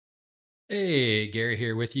Hey, Gary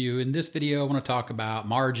here with you. In this video, I want to talk about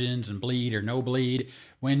margins and bleed or no bleed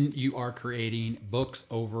when you are creating books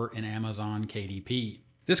over in Amazon KDP.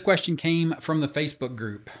 This question came from the Facebook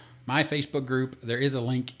group. My Facebook group, there is a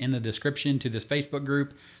link in the description to this Facebook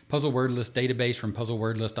group, Puzzle Word List database from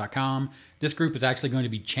puzzlewordlist.com. This group is actually going to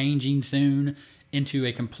be changing soon into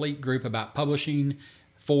a complete group about publishing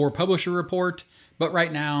for Publisher Report. But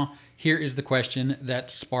right now, here is the question that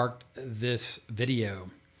sparked this video.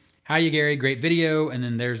 Hi, you Gary, great video. And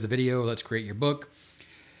then there's the video, let's create your book.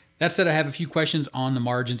 That said, I have a few questions on the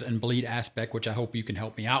margins and bleed aspect, which I hope you can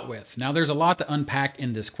help me out with. Now, there's a lot to unpack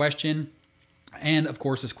in this question. And of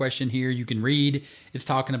course, this question here, you can read, it's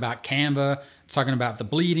talking about Canva. It's talking about the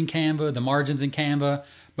bleed in Canva, the margins in Canva.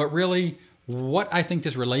 But really, what I think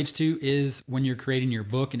this relates to is when you're creating your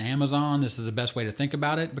book in Amazon, this is the best way to think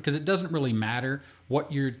about it because it doesn't really matter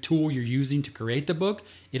what your tool you're using to create the book.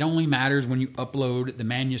 It only matters when you upload the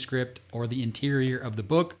manuscript or the interior of the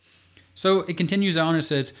book. So it continues on and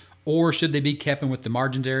says, or should they be kept in with the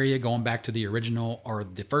margins area, going back to the original or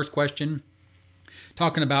the first question,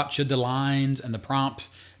 talking about should the lines and the prompts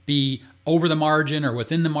be over the margin or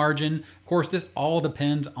within the margin. Of course, this all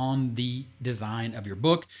depends on the design of your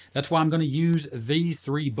book. That's why I'm going to use these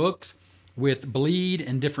three books with bleed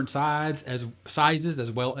in different sizes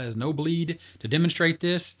as well as no bleed to demonstrate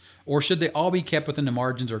this. Or should they all be kept within the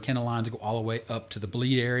margins, or can the lines go all the way up to the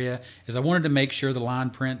bleed area? As I wanted to make sure the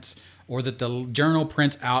line prints or that the journal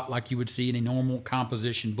prints out like you would see in a normal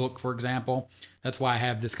composition book, for example. That's why I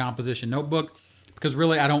have this composition notebook, because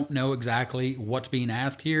really I don't know exactly what's being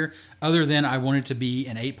asked here, other than I want it to be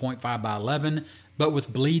an 8.5 by 11, but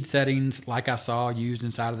with bleed settings like I saw used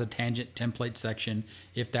inside of the tangent template section,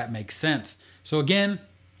 if that makes sense. So again,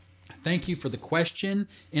 thank you for the question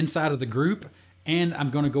inside of the group, and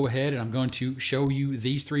I'm going to go ahead and I'm going to show you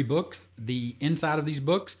these three books, the inside of these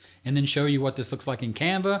books, and then show you what this looks like in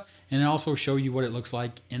Canva, and then also show you what it looks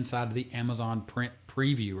like inside of the Amazon print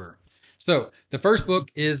previewer. So the first book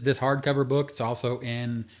is this hardcover book. It's also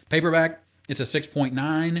in paperback. It's a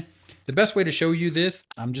 6.9. The best way to show you this,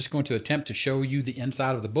 I'm just going to attempt to show you the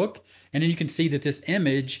inside of the book. And then you can see that this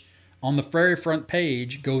image on the very front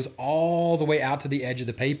page goes all the way out to the edge of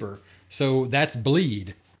the paper. So that's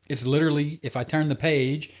bleed. It's literally, if I turn the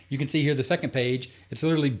page, you can see here the second page, it's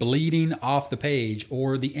literally bleeding off the page,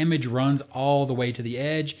 or the image runs all the way to the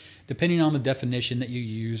edge, depending on the definition that you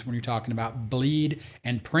use when you're talking about bleed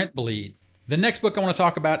and print bleed. The next book I want to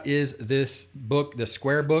talk about is this book, the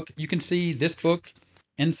square book. You can see this book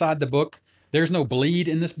inside the book. There's no bleed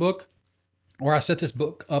in this book, or I set this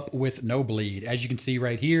book up with no bleed. As you can see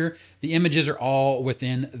right here, the images are all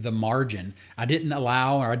within the margin. I didn't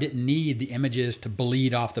allow, or I didn't need the images to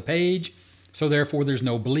bleed off the page. So therefore there's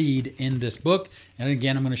no bleed in this book. And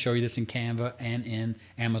again, I'm going to show you this in Canva and in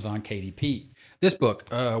Amazon KDP. This book,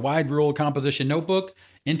 wide rule composition notebook.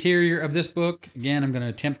 Interior of this book, again, I'm going to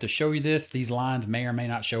attempt to show you this. These lines may or may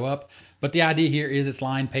not show up, but the idea here is it's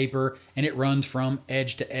lined paper and it runs from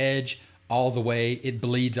edge to edge all the way. It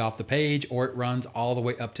bleeds off the page, or it runs all the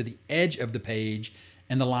way up to the edge of the page,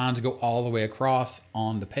 and the lines go all the way across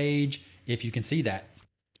on the page, if you can see that.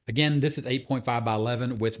 Again, this is 8.5 by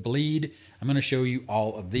 11 with bleed. I'm going to show you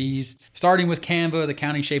all of these. Starting with Canva, the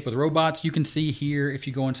counting shape with robots. You can see here, if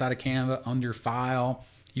you go inside of Canva, under File,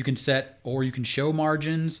 you can set or you can show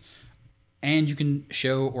margins, and you can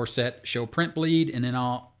show or set show print bleed, and then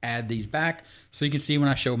I'll add these back. So you can see when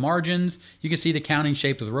I show margins, you can see the counting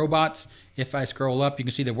shape with robots. If I scroll up, you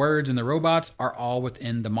can see the words and the robots are all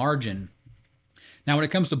within the margin. Now, when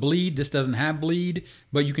it comes to bleed, this doesn't have bleed,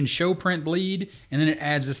 but you can show print bleed, and then it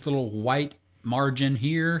adds this little white margin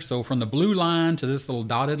here. So from the blue line to this little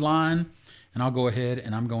dotted line, and I'll go ahead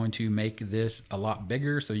and I'm going to make this a lot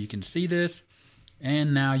bigger so you can see this.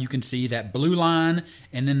 And now you can see that blue line,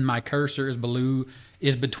 and then my cursor is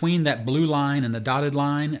between that blue line and the dotted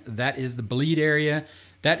line. That is the bleed area.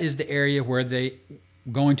 That is the area where they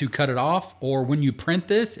going to cut it off, or when you print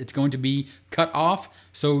this, it's going to be cut off.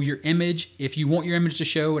 So your image, if you want your image to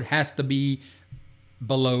show, it has to be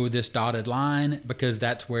below this dotted line, because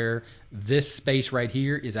that's where this space right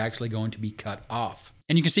here is actually going to be cut off.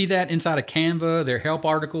 And you can see that inside of Canva, their help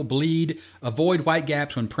article, bleed, avoid white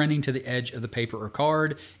gaps when printing to the edge of the paper or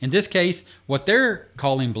card. In this case, what they're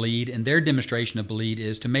calling bleed and their demonstration of bleed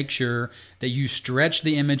is to make sure that you stretch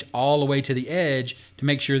the image all the way to the edge to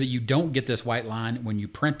make sure that you don't get this white line when you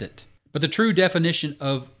print it. But the true definition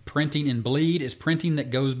of printing in bleed is printing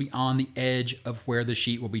that goes beyond the edge of where the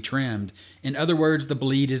sheet will be trimmed. In other words, the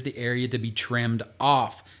bleed is the area to be trimmed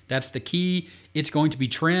off. That's the key. It's going to be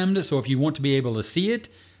trimmed, so if you want to be able to see it,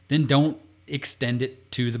 then don't extend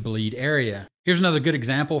it to the bleed area. Here's another good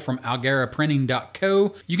example from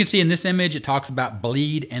algaraprinting.co. You can see in this image, it talks about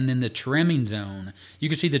bleed and then the trimming zone. You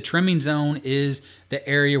can see the trimming zone is the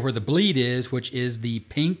area where the bleed is, which is the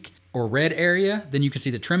pink or red area. Then you can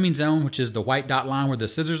see the trimming zone, which is the white dot line where the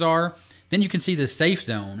scissors are. Then you can see the safe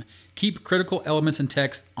zone. Keep critical elements and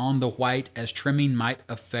text on the white as trimming might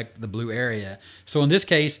affect the blue area. So in this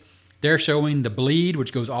case, they're showing the bleed,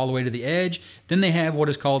 which goes all the way to the edge. Then they have what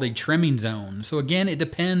is called a trimming zone. So again, it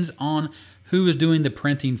depends on who is doing the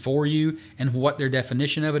printing for you and what their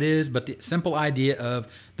definition of it is, but the simple idea of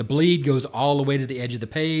the bleed goes all the way to the edge of the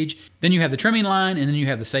page. Then you have the trimming line, and then you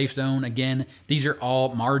have the safe zone. Again, these are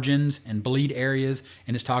all margins and bleed areas,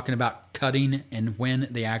 and it's talking about cutting and when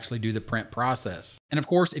they actually do the print process. And of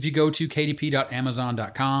course, if you go to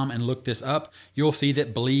kdp.amazon.com and look this up, you'll see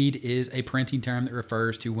that bleed is a printing term that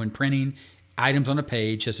refers to when printing items on a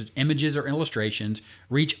page, such as images or illustrations,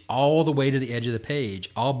 reach all the way to the edge of the page.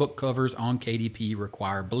 All book covers on KDP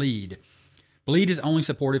require bleed. Bleed is only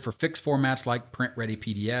supported for fixed formats like print-ready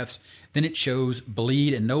PDFs. Then it shows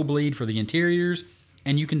bleed and no bleed for the interiors,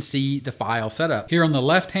 and you can see the file setup. Here on the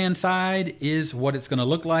left-hand side is what it's going to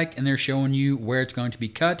look like, and they're showing you where it's going to be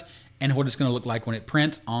cut and what it's going to look like when it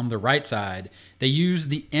prints on the right side. They use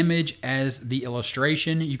the image as the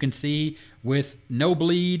illustration. You can see with no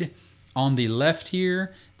bleed on the left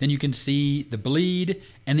here, then you can see the bleed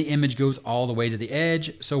and the image goes all the way to the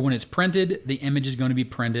edge. So when it's printed, the image is going to be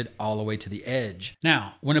printed all the way to the edge.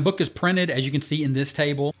 Now, when a book is printed, as you can see in this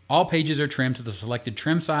table, all pages are trimmed to the selected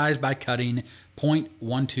trim size by cutting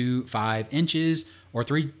 0.125 inches or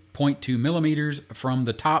 3.2 millimeters from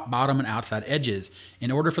the top, bottom, and outside edges. In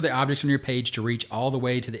order for the objects on your page to reach all the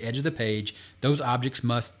way to the edge of the page, those objects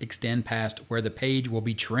must extend past where the page will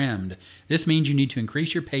be trimmed. This means you need to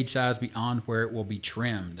increase your page size beyond where it will be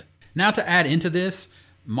trimmed. Now to add into this,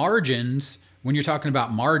 margins, when you're talking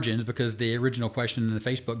about margins, because the original question in the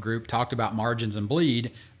Facebook group talked about margins and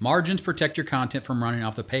bleed, margins protect your content from running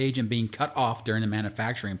off the page and being cut off during the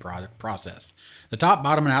manufacturing process. The top,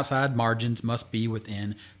 bottom, and outside margins must be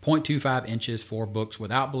within 0.25 inches for books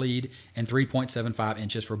without bleed and 3.75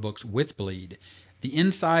 inches for books with bleed. The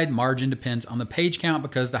inside margin depends on the page count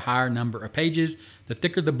because the higher number of pages, the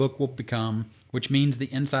thicker the book will become, which means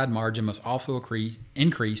the inside margin must also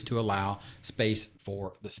increase to allow space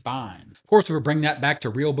for the spine. Of course, if we bring that back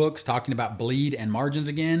to real books, talking about bleed and margins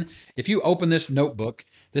again, if you open this notebook,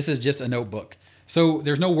 this is just a notebook. So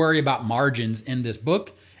there's no worry about margins in this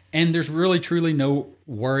book, and there's really truly no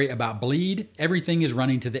worry about bleed. Everything is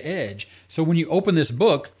running to the edge. So when you open this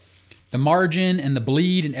book, the margin and the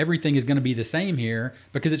bleed and everything is going to be the same here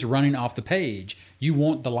because it's running off the page. You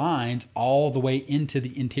want the lines all the way into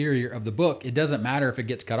the interior of the book. It doesn't matter if it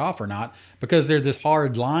gets cut off or not because there's this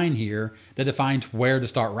hard line here that defines where to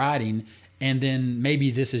start writing. And then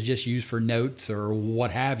maybe this is just used for notes or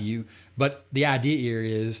what have you. But the idea here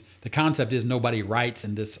is, the concept is nobody writes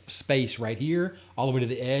in this space right here all the way to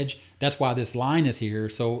the edge. That's why this line is here.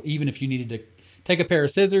 So even if you needed to take a pair of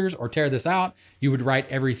scissors or tear this out, you would write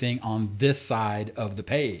everything on this side of the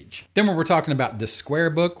page. Then when we're talking about the square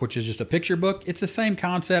book, which is just a picture book, it's the same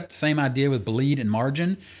concept, same idea with bleed and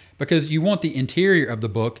margin, because you want the interior of the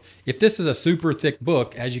book. If this is a super thick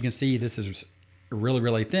book, as you can see, this is really,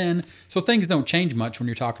 really thin. So things don't change much when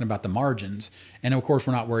you're talking about the margins. And of course,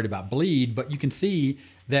 we're not worried about bleed, but you can see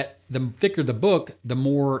that the thicker the book, the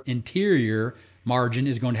more interior margin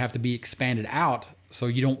is going to have to be expanded out so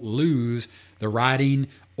you don't lose the writing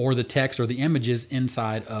or the text or the images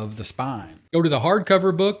inside of the spine. Go to the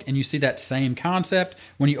hardcover book and you see that same concept.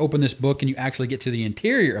 When you open this book and you actually get to the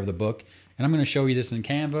interior of the book, and I'm going to show you this in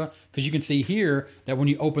Canva, because you can see here that when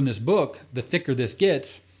you open this book, the thicker this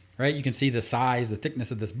gets, right? You can see the size, the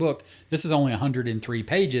thickness of this book. This is only 103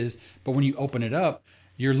 pages, but when you open it up,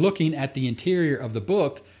 you're looking at the interior of the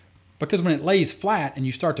book, because when it lays flat and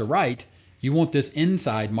you start to write, you want this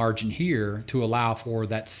inside margin here to allow for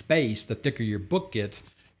that space the thicker your book gets,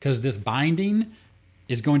 because this binding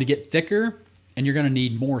is going to get thicker and you're going to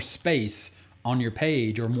need more space on your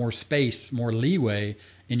page, or more space, more leeway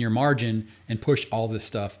in your margin, and push all this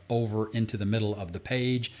stuff over into the middle of the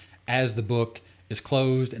page as the book is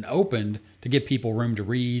closed and opened, to give people room to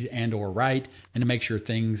read and or write, and to make sure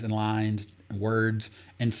things and lines and words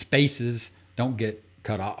and spaces don't get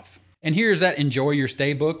cut off. And here's that Enjoy Your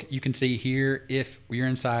Stay book. You can see here, if you're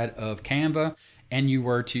inside of Canva and you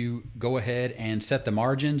were to go ahead and set the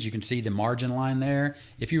margins, you can see the margin line there.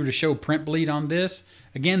 If you were to show print bleed on this,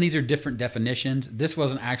 again, these are different definitions. This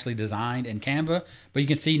wasn't actually designed in Canva, but you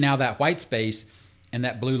can see now that white space and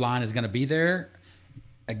that blue line is going to be there.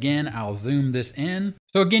 Again, I'll zoom this in.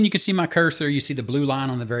 So again, you can see my cursor. You see the blue line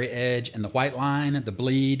on the very edge and the white line, the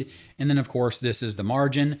bleed. And then of course, this is the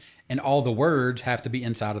margin, and all the words have to be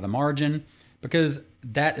inside of the margin because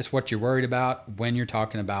that is what you're worried about when you're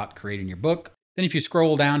talking about creating your book. Then if you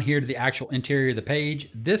scroll down here to the actual interior of the page,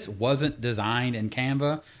 this wasn't designed in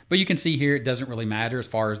Canva, but you can see here it doesn't really matter as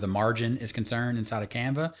far as the margin is concerned inside of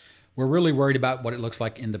Canva. We're really worried about what it looks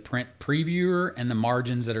like in the print previewer and the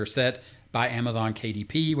margins that are set by Amazon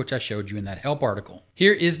KDP, which I showed you in that help article.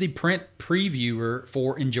 Here is the print previewer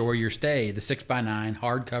for Enjoy Your Stay, the 6x9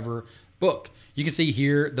 hardcover book. You can see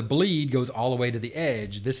here the bleed goes all the way to the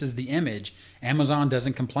edge. This is the image. Amazon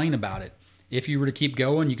doesn't complain about it. If you were to keep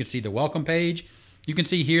going, you can see the welcome page. You can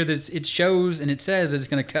see here that it shows and it says that it's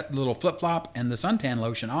going to cut the little flip-flop and the suntan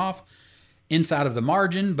lotion off inside of the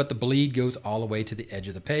margin, but the bleed goes all the way to the edge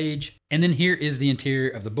of the page. And then here is the interior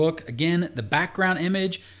of the book. Again, the background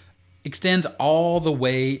image extends all the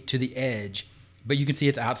way to the edge, but you can see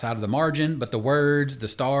it's outside of the margin, but the words, the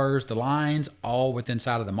stars, the lines, all within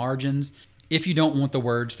inside of the margins. If you don't want the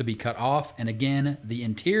words to be cut off, and again, the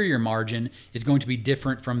interior margin is going to be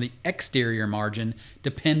different from the exterior margin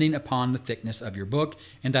depending upon the thickness of your book,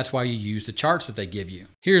 and that's why you use the charts that they give you.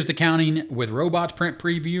 Here's the Counting with Robots print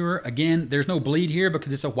previewer. Again, there's no bleed here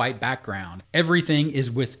because it's a white background. Everything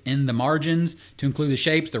is within the margins to include the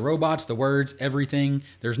shapes, the robots, the words, everything.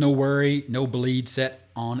 There's no worry, no bleed set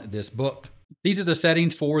on this book. These are the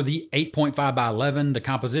settings for the 8.5 by 11, the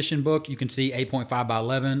composition book. You can see 8.5 by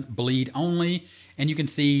 11, bleed only. And you can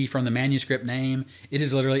see from the manuscript name, it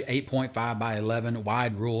is literally 8.5 by 11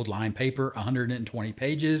 wide ruled line paper, 120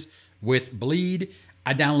 pages with bleed.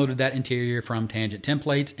 I downloaded that interior from Tangent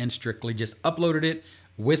Templates and strictly just uploaded it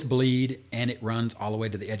with bleed, and it runs all the way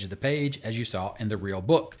to the edge of the page as you saw in the real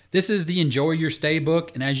book. This is the Enjoy Your Stay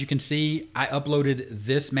book, and as you can see, I uploaded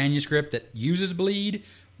this manuscript that uses bleed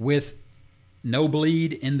with no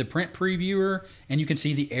bleed in the print previewer, and you can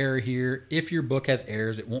see the error here. If your book has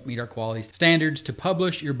errors, it won't meet our quality standards. To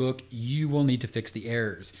publish your book, you will need to fix the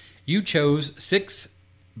errors. You chose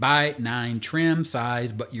 6x9 trim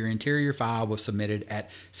size, but your interior file was submitted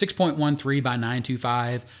at 6.13 by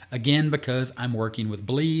 925. Again, because I'm working with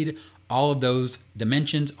bleed, all of those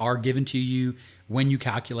dimensions are given to you when you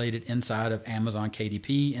calculate it inside of Amazon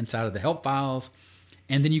KDP, inside of the help files.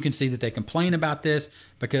 And then you can see that they complain about this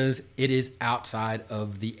because it is outside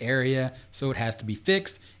of the area, so it has to be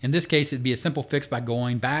fixed. In this case, it'd be a simple fix by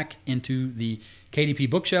going back into the KDP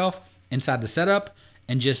bookshelf inside the setup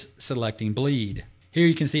and just selecting bleed. Here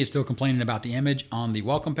you can see it's still complaining about the image on the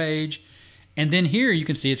welcome page. And then here you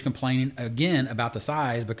can see it's complaining again about the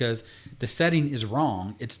size because the setting is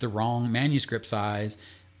wrong. It's the wrong manuscript size.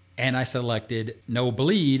 And I selected no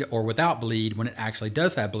bleed or without bleed when it actually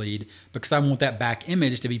does have bleed because I want that back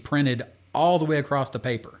image to be printed all the way across the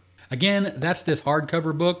paper. Again, that's this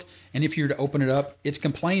hardcover book, and if you were to open it up, it's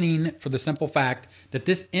complaining for the simple fact that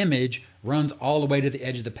this image runs all the way to the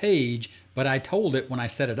edge of the page, but I told it when I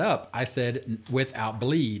set it up, I said without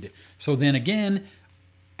bleed. So then again,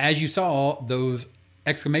 as you saw, those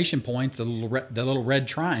exclamation points, the little red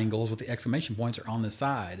triangles with the exclamation points are on the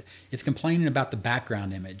side. It's complaining about the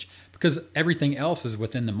background image because everything else is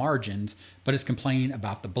within the margins, but it's complaining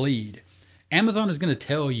about the bleed. Amazon is going to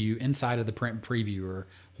tell you inside of the print previewer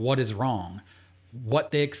what is wrong, what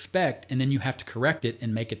they expect, and then you have to correct it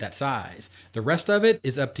and make it that size. The rest of it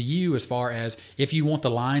is up to you as far as if you want the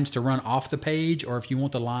lines to run off the page or if you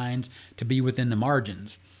want the lines to be within the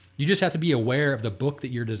margins. You just have to be aware of the book that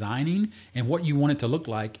you're designing and what you want it to look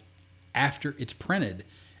like after it's printed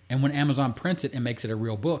and when Amazon prints it and makes it a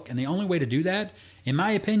real book. And the only way to do that, in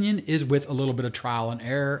my opinion, is with a little bit of trial and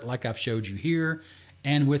error like I've showed you here,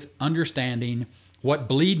 and with understanding what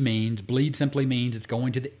bleed means. Bleed simply means it's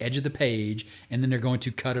going to the edge of the page and then they're going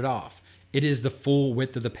to cut it off. It is the full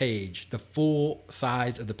width of the page, the full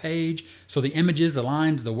size of the page. So the images, the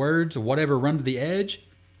lines, the words, whatever run to the edge.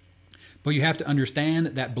 But you have to understand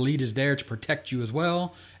that bleed is there to protect you as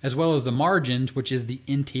well as the margins, which is the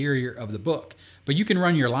interior of the book. But you can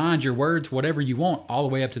run your lines, your words, whatever you want all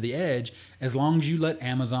the way up to the edge as long as you let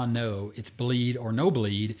Amazon know it's bleed or no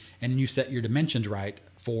bleed and you set your dimensions right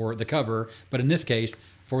for the cover, but in this case,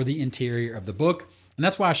 for the interior of the book. And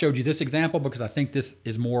that's why I showed you this example, because I think this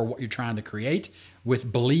is more what you're trying to create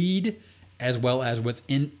with bleed as well as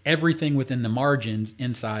within everything within the margins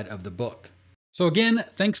inside of the book. So again,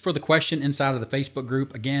 thanks for the question inside of the Facebook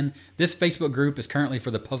group. Again, this Facebook group is currently for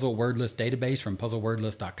the Puzzle Word List database from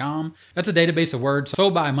puzzlewordlist.com. That's a database of words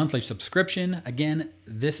sold by a monthly subscription. Again,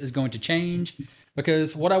 this is going to change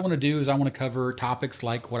because what I want to do is I want to cover topics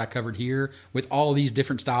like what I covered here with all these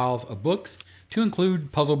different styles of books. to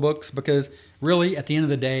include puzzle books, because really at the end of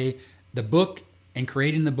the day, the book and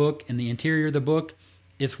creating the book and the interior of the book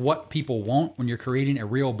is what people want when you're creating a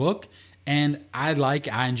real book. And I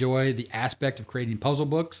enjoy the aspect of creating puzzle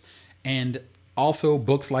books, and also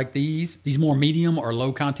books like these more medium or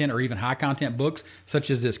low content or even high content books, such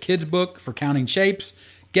as this kids book for counting shapes,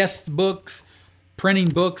 guest books, printing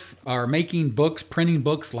books, or making books, printing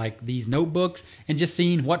books like these notebooks, and just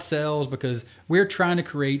seeing what sells, because we're trying to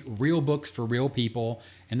create real books for real people.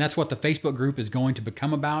 And that's what the Facebook group is going to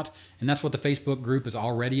become about. And that's what the Facebook group is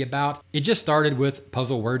already about. It just started with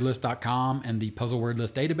puzzlewordlist.com and the puzzle word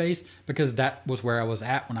list database, because that was where I was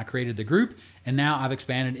at when I created the group. And now I've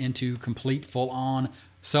expanded into complete full-on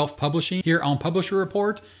self-publishing here on Publisher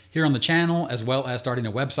Report, here on the channel, as well as starting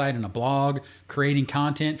a website and a blog, creating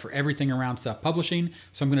content for everything around self-publishing.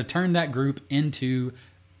 So I'm going to turn that group into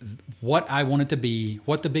what I want it to be.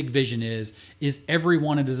 What the big vision is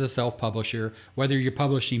everyone is a self-publisher, whether you're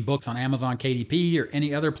publishing books on Amazon KDP or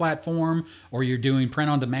any other platform, or you're doing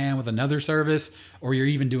print on demand with another service, or you're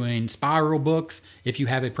even doing spiral books if you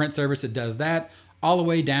have a print service that does that, all the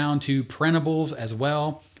way down to printables as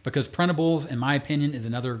well, because printables, in my opinion, is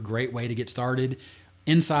another great way to get started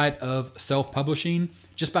inside of self-publishing,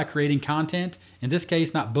 just by creating content. In this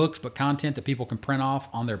case, not books, but content that people can print off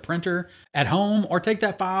on their printer at home, or take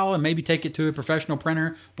that file and maybe take it to a professional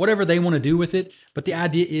printer, whatever they want to do with it. But the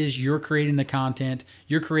idea is you're creating the content,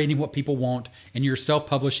 you're creating what people want, and you're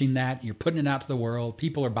self-publishing that, you're putting it out to the world,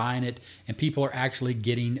 people are buying it, and people are actually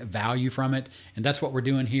getting value from it. And that's what we're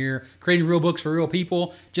doing here, creating real books for real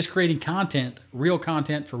people, just creating content, real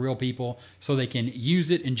content for real people, so they can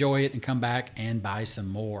use it, enjoy it, and come back and buy some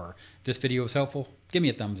more. If this video was helpful, give me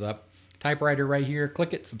a thumbs up. Typewriter right here,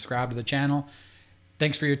 click it, subscribe to the channel.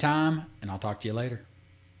 Thanks for your time, and I'll talk to you later.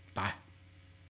 Bye.